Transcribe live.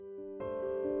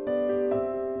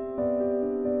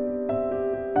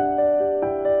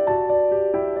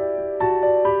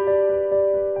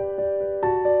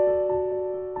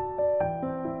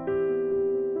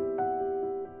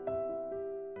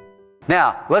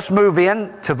Now, let's move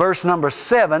in to verse number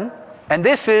 7. And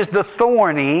this is the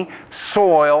thorny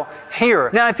soil hearer.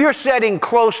 Now, if you're sitting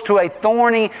close to a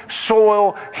thorny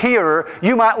soil hearer,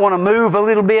 you might want to move a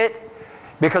little bit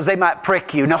because they might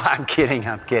prick you. No, I'm kidding.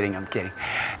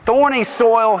 Thorny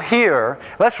soil hearer.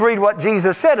 Let's read what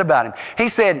Jesus said about him. He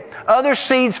said, other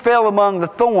seeds fell among the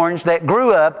thorns that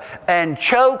grew up and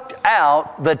choked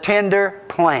out the tender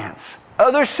plants.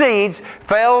 Other seeds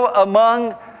fell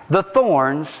among the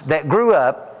thorns that grew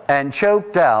up and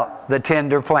choked out the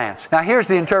tender plants. Now here's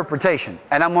the interpretation.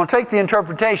 And I'm going to take the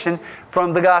interpretation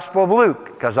from the Gospel of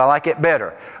Luke because I like it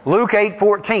better. Luke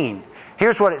 8:14.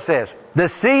 Here's what it says. The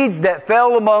seeds that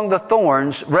fell among the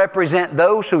thorns represent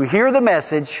those who hear the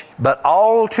message, but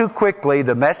all too quickly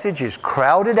the message is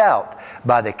crowded out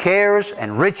by the cares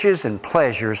and riches and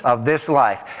pleasures of this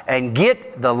life. And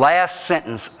get the last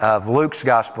sentence of Luke's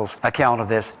Gospel's account of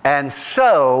this. And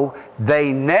so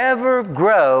they never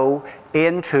grow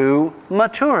into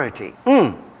maturity.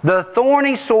 The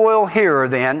thorny soil hearer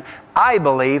then, I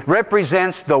believe,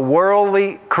 represents the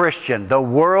worldly Christian, the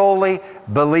worldly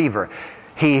believer.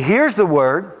 He hears the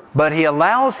Word, but he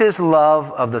allows his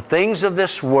love of the things of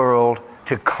this world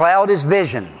to cloud his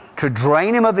vision, to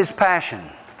drain him of his passion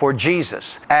for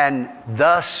Jesus, and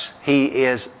thus he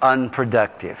is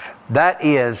unproductive. That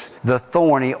is the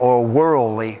thorny or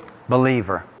worldly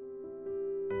believer.